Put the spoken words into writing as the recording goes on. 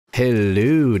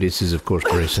Hello, this is of course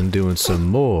Grayson doing some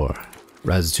more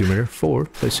Rise of the Tomb Raider for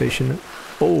PlayStation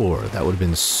 4. That would have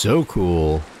been so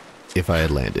cool if I had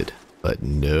landed. But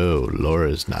no,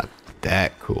 Laura's not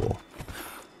that cool.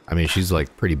 I mean, she's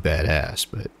like pretty badass,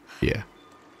 but yeah.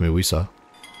 I mean, we saw.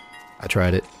 I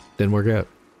tried it, didn't work out.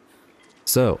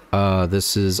 So,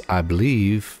 this is, I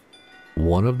believe,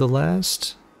 one of the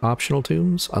last optional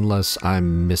tombs, unless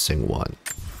I'm missing one.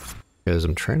 Because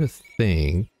I'm trying to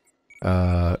think,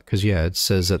 because yeah, it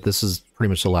says that this is pretty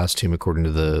much the last tomb according to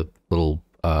the little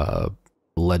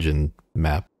legend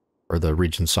map, or the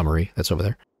region summary that's over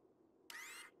there.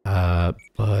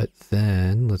 But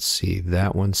then, let's see,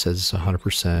 that one says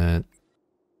 100%,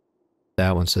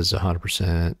 that one says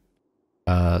 100%,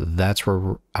 that's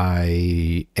where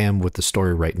I am with the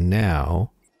story right now.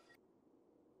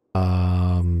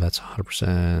 That's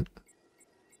 100%,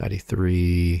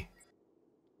 93,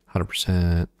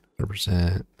 100%,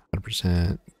 100%,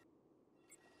 100%.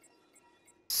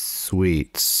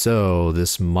 Sweet. So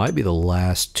this might be the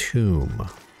last tomb.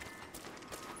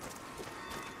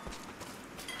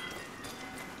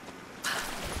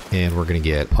 And we're gonna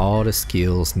get all the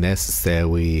skills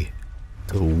necessary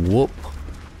to whoop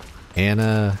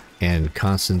Anna and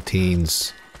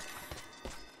Constantine's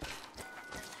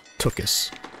Tookus.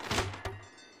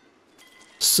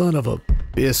 Son of a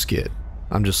biscuit.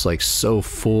 I'm just like so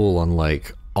full on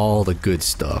like all the good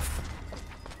stuff.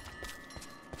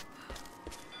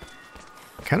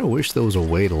 I kind of wish there was a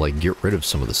way to like get rid of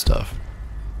some of the stuff.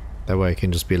 That way I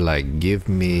can just be like, give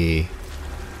me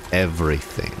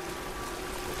everything.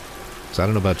 Cause I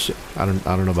don't know about I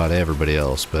don't know about everybody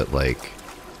else, but like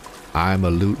I'm a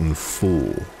looting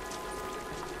fool.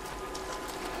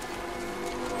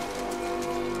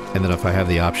 And then if I have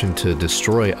the option to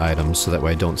destroy items so that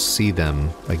way I don't see them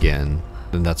again,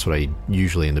 then that's what I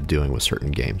usually end up doing with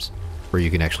certain games, where you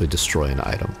can actually destroy an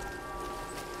item.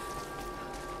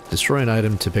 Destroy an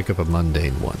item to pick up a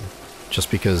mundane one,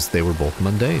 just because they were both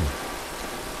mundane.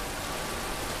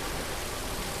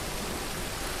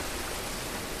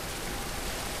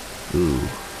 Ooh,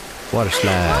 water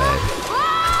slide.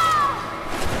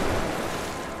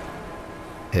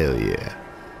 Hell yeah.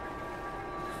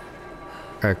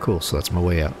 Alright, cool, so that's my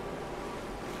way out.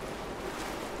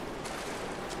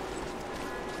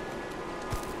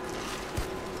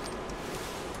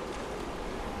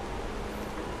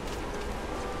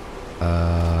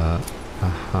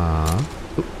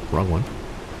 Oop, wrong one.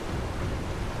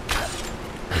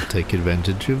 I'll take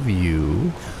advantage of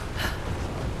you.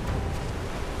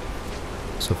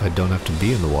 So if I don't have to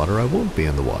be in the water, I won't be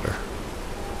in the water.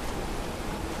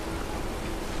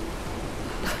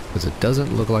 Because it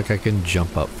doesn't look like I can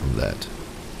jump up from that.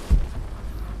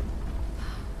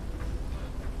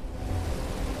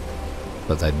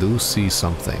 But I do see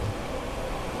something.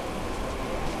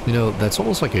 You know, that's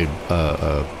almost like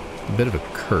a bit of a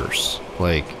curse.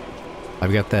 Like,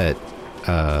 I've got that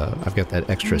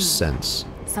extra sense.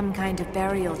 Some kind of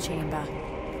burial chamber.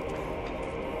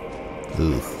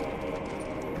 Oof.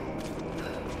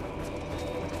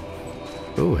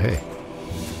 Oh, hey.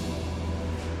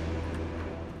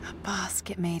 A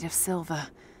basket made of silver.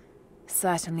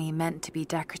 Certainly meant to be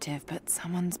decorative, but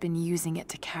someone's been using it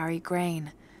to carry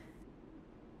grain.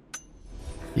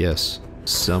 Yes,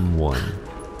 someone.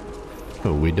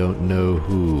 Oh, we don't know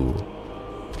who.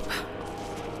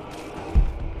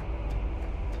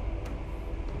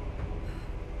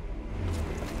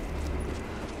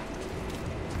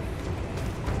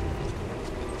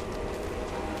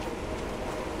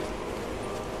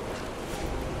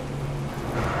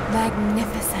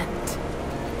 Magnificent.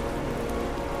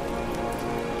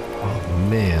 Oh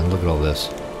man, look at all this.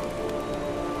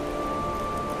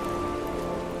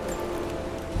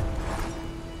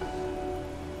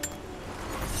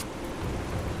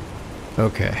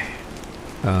 Okay.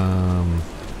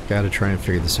 Gotta try and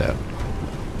figure this out.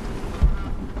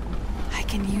 I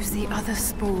can use the other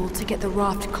spool to get the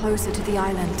raft closer to the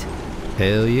island.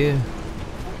 Hell yeah.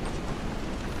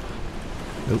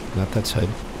 Nope, not that side.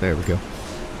 There we go.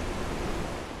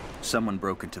 Someone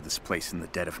broke into this place in the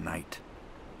dead of night.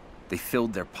 They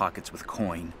filled their pockets with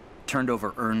coin, turned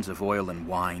over urns of oil and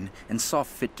wine, and saw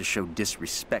fit to show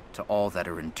disrespect to all that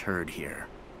are interred here.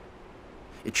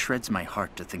 It shreds my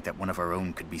heart to think that one of our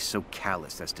own could be so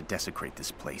callous as to desecrate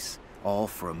this place, all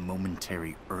for a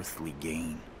momentary earthly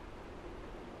gain.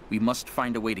 We must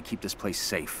find a way to keep this place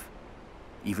safe,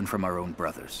 even from our own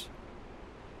brothers.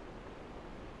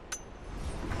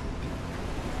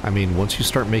 I mean, once you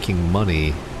start making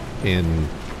money in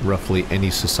roughly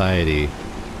any society,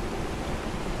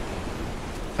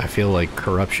 I feel like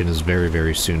corruption is very,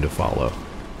 very soon to follow.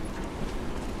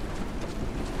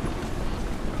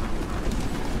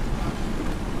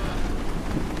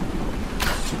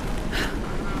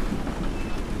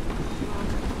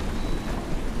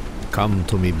 Come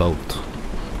to me, boat.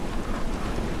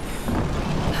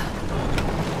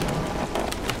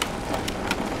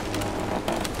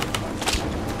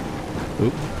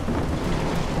 Oop.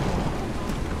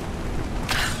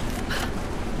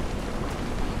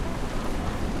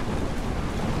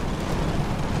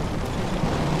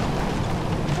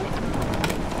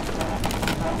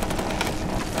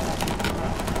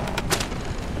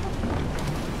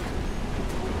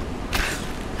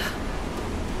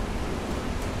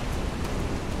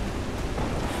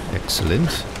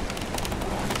 Excellent.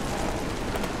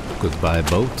 Goodbye,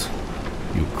 boat.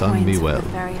 You done me well.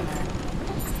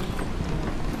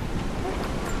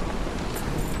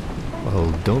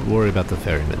 Well, don't worry about the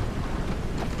ferryman.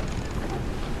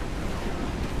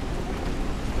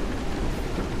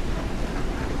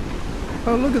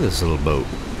 Oh, look at this little boat.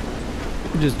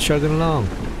 You're just chugging along.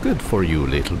 Good for you,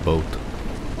 little boat.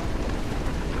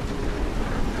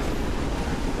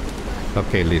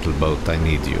 Okay, little boat, I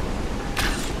need you.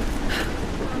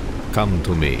 Come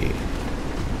to me.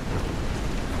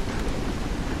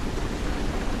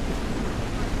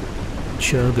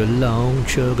 Chug along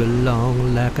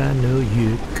like I know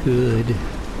you could.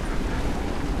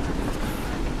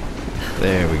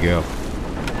 There we go.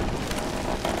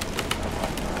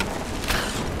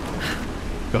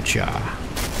 Gotcha.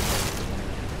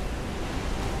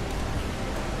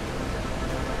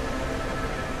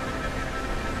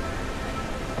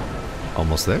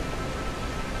 Almost there.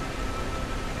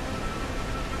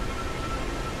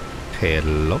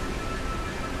 Hello.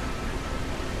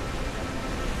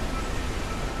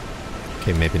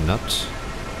 Okay, maybe not.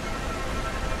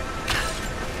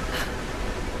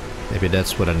 Maybe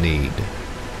that's what I need.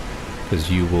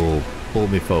 Because you will pull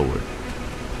me forward.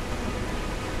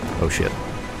 Oh shit.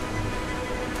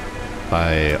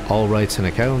 By all rights and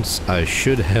accounts, I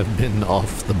should have been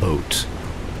off the boat.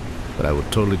 But I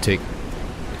would totally take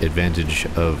advantage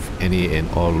of any and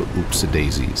all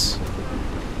oopsie-daisies.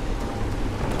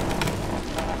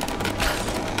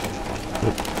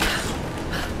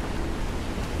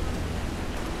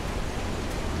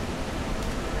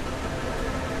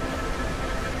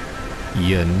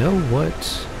 You know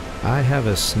what? I have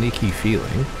a sneaky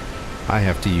feeling I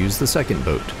have to use the second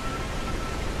boat.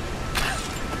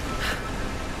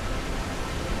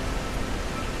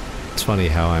 It's funny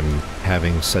how I'm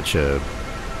having such a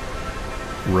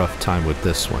rough time with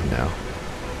this one now.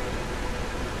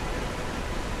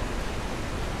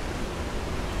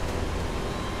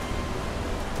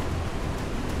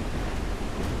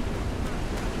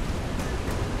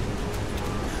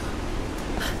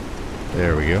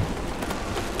 There we go.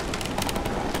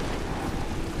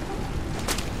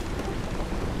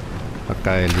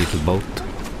 Okay, little boat,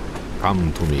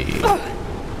 come to me.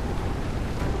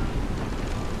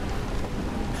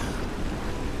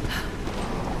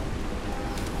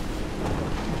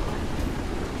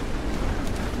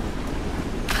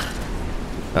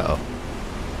 Uh-oh.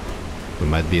 We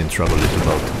might be in trouble, little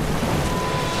boat.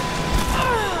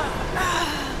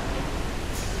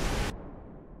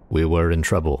 We were in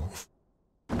trouble.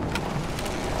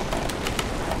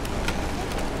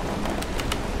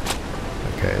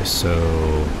 Okay, so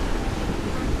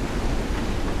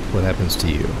what happens to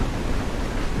you?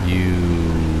 You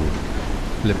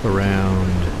flip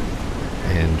around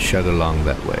and chug along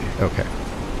that way. Okay.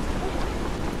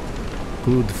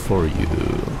 Good for you.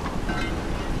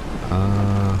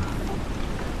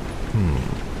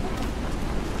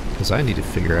 Because I need to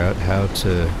figure out how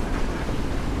to...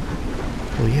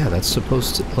 Well, yeah, that's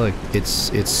supposed to, like,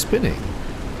 it's spinning.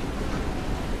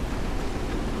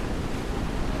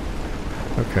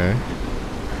 Okay.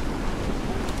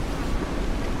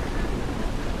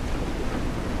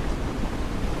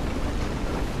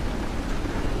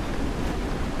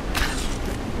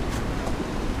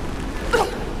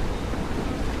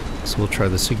 So we'll try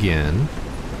this again.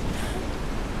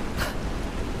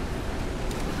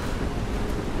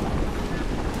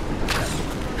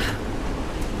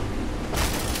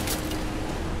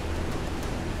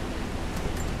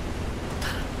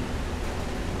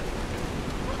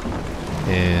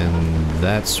 And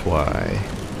that's why,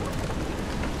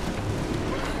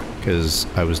 because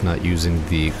I was not using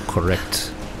the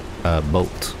correct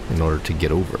bolt in order to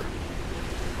get over.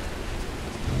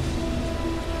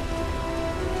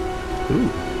 Ooh.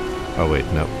 Oh wait,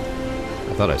 no.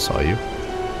 I thought I saw you.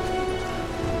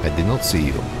 I did not see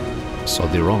you. I saw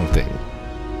the wrong thing.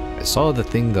 I saw the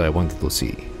thing that I wanted to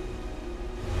see.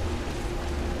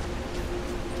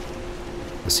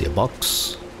 I see a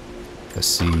box. I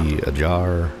see a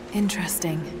jar.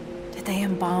 Interesting. Did they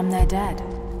embalm their dead?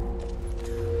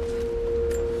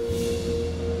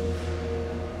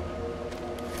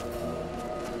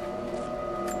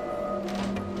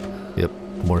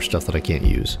 more stuff that I can't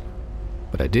use.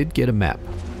 But I did get a map.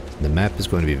 The map is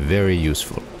going to be very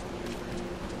useful.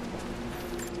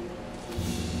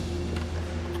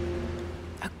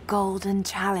 A golden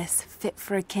chalice fit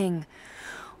for a king.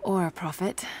 Or a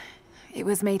prophet. It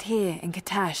was made here in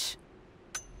Katash.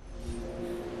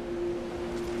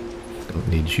 Don't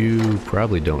need you.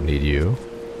 Probably don't need you.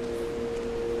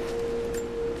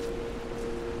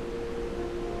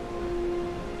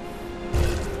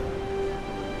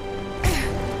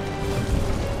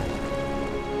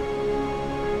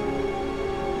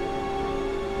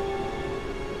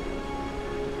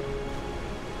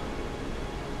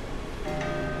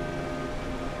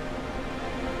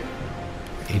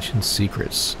 Ancient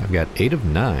secrets. I've got 8 of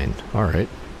 9. Alright.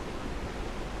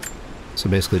 So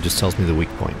basically it just tells me the weak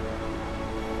point.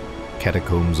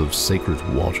 Catacombs of Sacred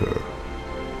Water.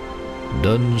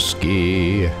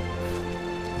 Dunsky.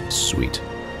 Sweet.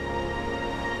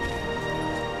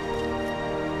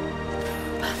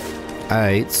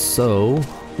 Alright, so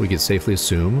we can safely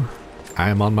assume I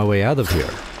am on my way out of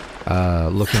here.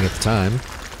 Looking at the time,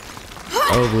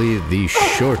 probably the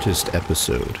shortest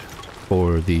episode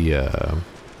for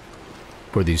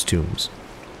these tombs.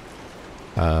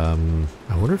 I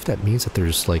wonder if that means that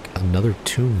there's like another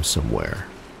tomb somewhere.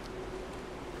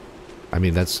 I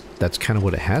mean, that's kind of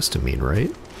what it has to mean,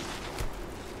 right?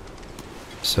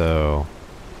 So,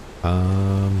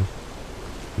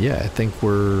 yeah, I think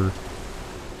we're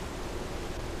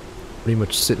pretty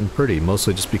much sitting pretty,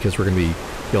 mostly just because we're going to be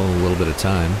killing a little bit of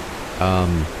time.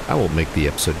 I won't make the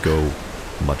episode go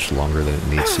much longer than it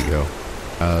needs to go.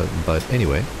 But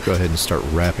anyway, go ahead and start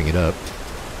wrapping it up.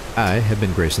 I have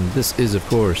been Grayson. This is, of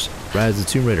course, Rise of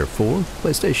the Tomb Raider 4,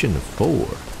 PlayStation 4.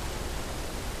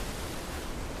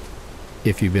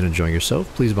 If you've been enjoying yourself,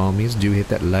 please by all means do hit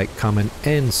that like, comment,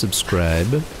 and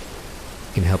subscribe. You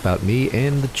can help out me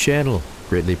and the channel.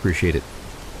 Greatly appreciate it.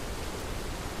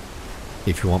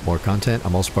 If you want more content,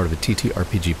 I'm also part of a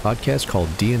TTRPG podcast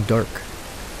called D&Dark.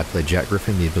 I play Jack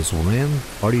Griffin, the Invisible Man,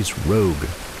 Artie's Rogue.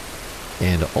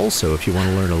 And also, if you want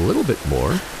to learn a little bit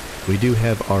more, we do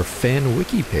have our fan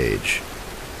wiki page.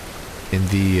 And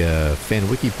the fan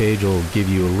wiki page will give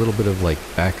you a little bit of like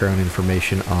background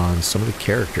information on some of the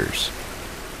characters.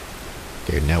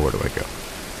 Okay, now where do I go?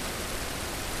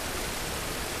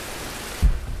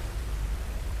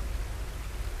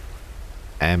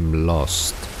 I'm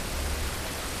lost.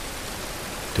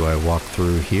 Do I walk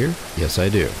through here? Yes, I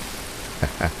do.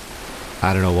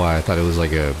 I don't know why. I thought it was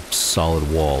like a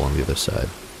solid wall on the other side.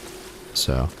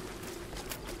 So,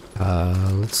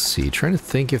 let's see. Trying to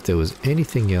think if there was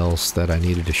anything else that I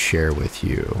needed to share with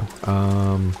you.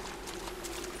 I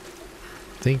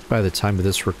think by the time of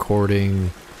this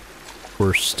recording,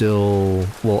 we're still...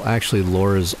 Well, actually,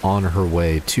 Laura's on her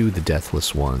way to the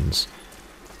Deathless Ones.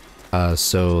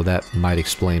 So that might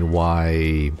explain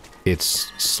why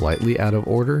it's slightly out of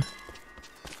order.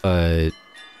 But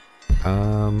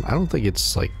I don't think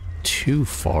it's like too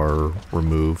far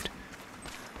removed.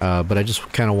 But I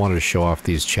just kind of wanted to show off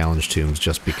these challenge tombs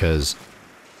just because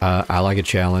I like a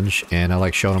challenge and I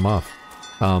like showing them off.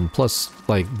 Plus,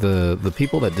 like the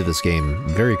people that did this game,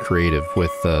 very creative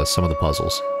with some of the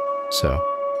puzzles. So,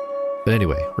 but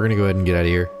anyway, we're gonna go ahead and get out of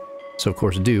here. So of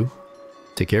course, do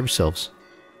take care of yourselves,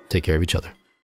 take care of each other.